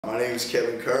My name is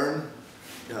Kevin Kern.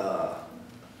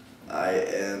 I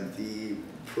am the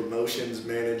promotions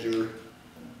manager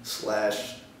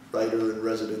slash writer in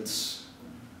residence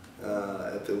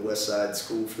at the West Side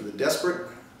School for the Desperate,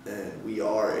 and we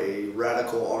are a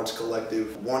radical arts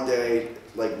collective. One day,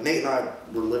 like Nate and I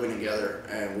were living together,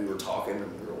 and we were talking,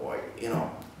 and we were like,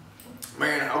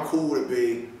 man, how cool would it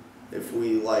be if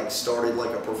we started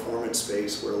a performance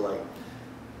space where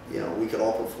we could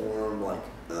all perform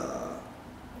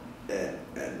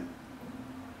and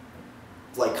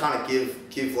kind of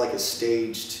give a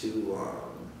stage to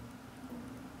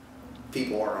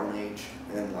people our own age,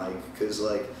 and because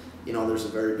there's a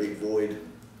very big void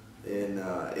in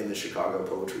the Chicago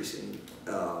poetry scene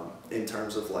in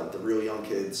terms of the real young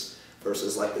kids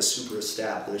versus the super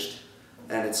established,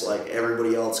 and it's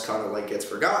everybody else kind of gets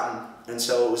forgotten. And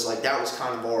so it was that was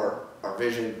kind of our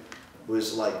vision,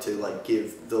 was to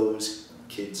give those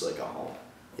kids a home,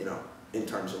 in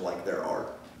terms of their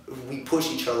art. We push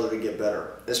each other to get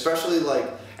better, especially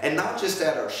and not just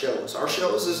at our shows. Our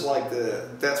shows is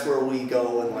that's where we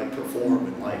go and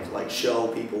perform and show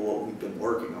people what we've been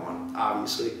working on,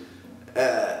 obviously.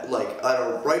 At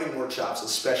our writing workshops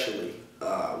especially,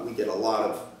 we get a lot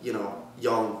of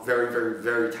young, very, very,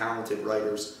 very talented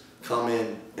writers come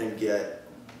in and get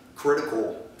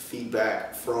critical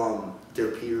feedback from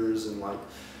their peers and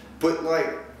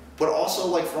but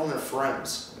also from their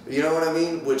friends. You know what I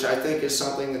mean? Which I think is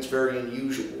something that's very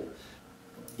unusual.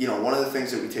 One of the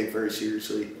things that we take very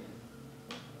seriously,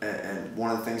 and one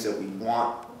of the things that we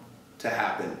want to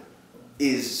happen,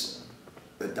 is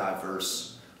the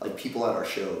diverse, people at our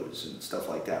shows and stuff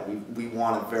like that. We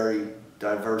want a very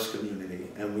diverse community,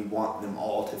 and we want them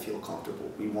all to feel comfortable.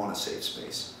 We want a safe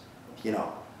space.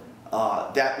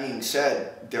 That being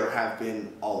said, there have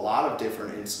been a lot of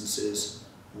different instances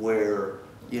where,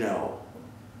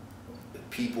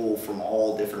 people from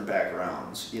all different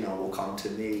backgrounds, will come to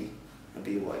me and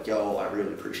be like, yo, I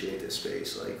really appreciate this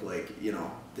space.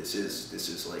 This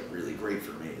is really great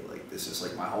for me. This is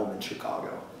my home in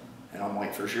Chicago. And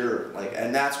I'm for sure.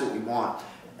 And that's what we want.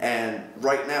 And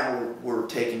right now we're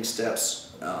taking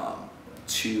steps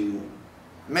to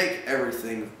make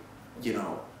everything,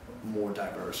 more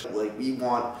diverse. We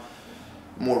want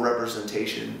more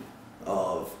representation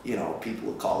of, people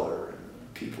of color and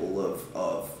people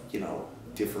of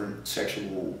different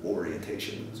sexual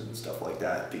orientations and stuff like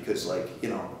that, because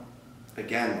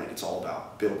again, it's all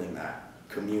about building that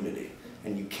community,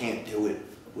 and you can't do it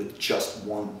with just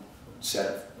one set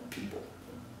of people.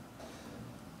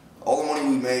 All the money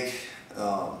we make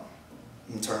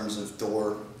in terms of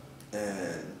door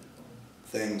and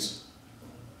things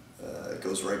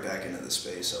goes right back into the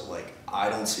space. So I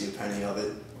don't see a penny of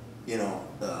it,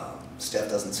 Steph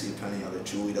doesn't see a penny of it,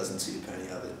 Julie doesn't see a penny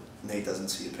of it, Nate doesn't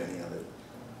see a penny of it.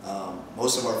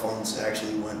 Most of our funds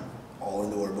actually went all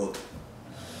into our book.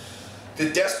 The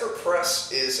Desperate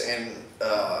Press is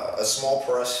a small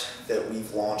press that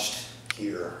we've launched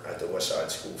here at the West Side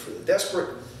School for the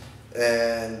Desperate,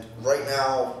 and right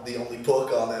now the only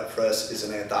book on that press is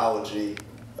an anthology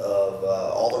of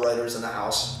all the writers in the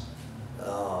house,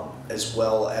 as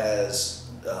well as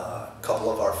a couple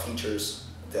of our features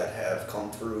that have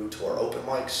come through to our open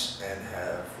mics and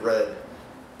have read.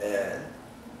 And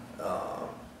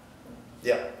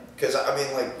yeah, because I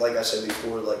mean, like I said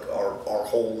before, our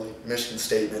whole mission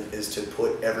statement is to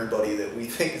put everybody that we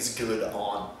think is good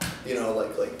on,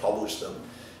 publish them,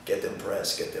 get them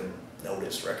pressed, get them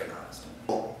noticed, recognized.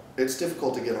 Well, it's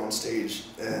difficult to get on stage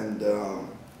and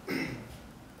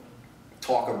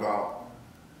talk about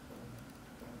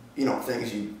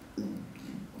things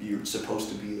you're supposed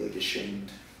to be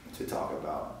ashamed to talk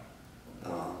about.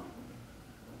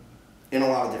 In a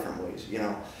lot of different ways,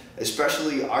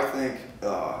 especially I think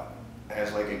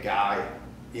as a guy,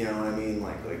 you know what I mean,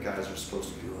 guys are supposed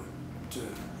to be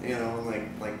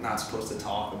not supposed to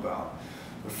talk about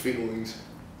their feelings,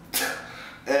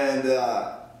 and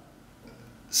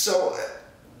so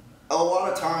a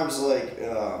lot of times when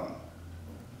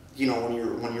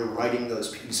you're writing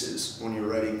those pieces, when you're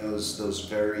writing those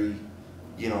very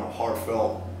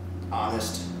heartfelt,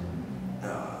 honest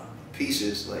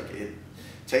pieces, it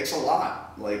takes a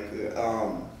lot. I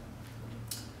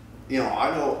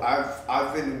know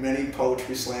I've been to many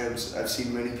poetry slams. I've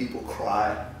seen many people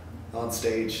cry on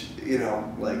stage.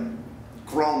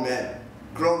 Grown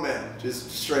men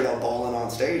just straight up bawling on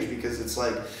stage, because it's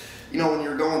when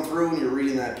you're going through and you're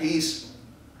reading that piece,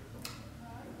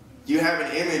 you have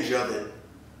an image of it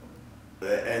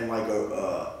and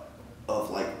of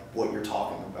what you're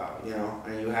talking about,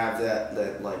 and you have that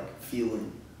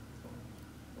feeling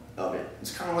of it.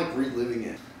 It's kind of reliving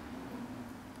it.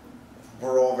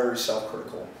 we're all very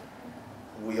self-critical.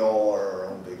 We all are our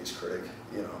own biggest critic,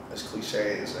 you know, as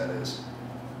cliche as that is.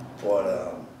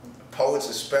 But poets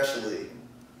especially,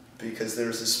 because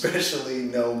there's especially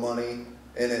no money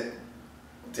in it.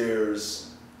 There's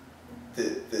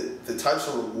the types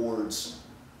of rewards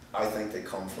I think that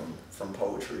come from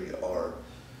poetry are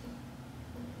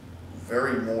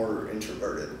very more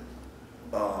introverted.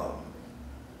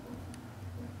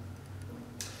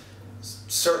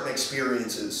 Certain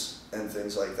experiences and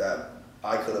things like that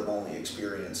I could have only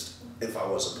experienced if I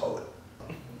was a poet.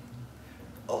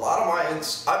 A lot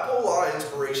of I pull a lot of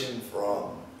inspiration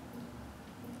from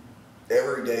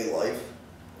everyday life.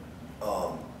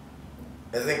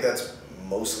 I think that's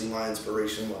mostly my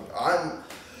inspiration. Like, I'm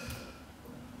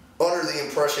under the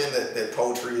impression that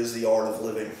poetry is the art of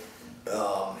living,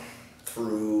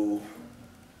 through,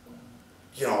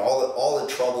 you know, all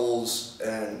the troubles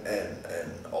and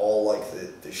all like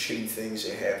the shitty things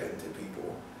that happen to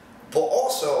people, but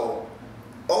also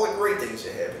all the great things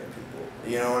that happen to people.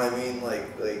 You know what I mean? Like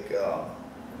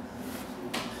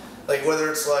whether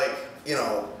it's like, you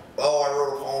know, oh, I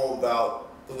wrote a poem about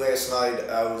last night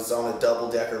I was on a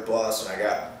double-decker bus and I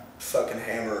got fucking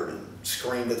hammered and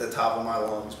screamed at the top of my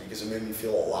lungs because it made me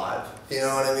feel alive. You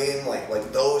know what I mean? Like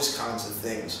those kinds of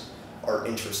things are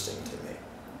interesting to me.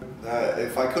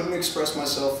 If I couldn't express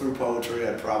myself through poetry,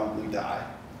 I'd probably die.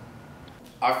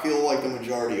 I feel like the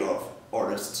majority of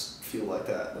artists feel like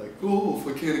that. Like, oh, if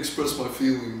I can't express my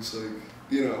feelings, like,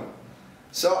 you know.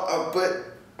 So, but,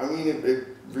 I mean, it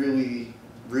really,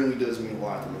 really does mean a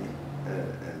lot to me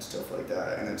and stuff like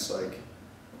that. And it's like,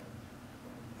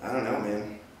 I don't know,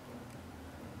 man.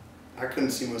 I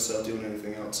couldn't see myself doing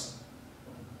anything else.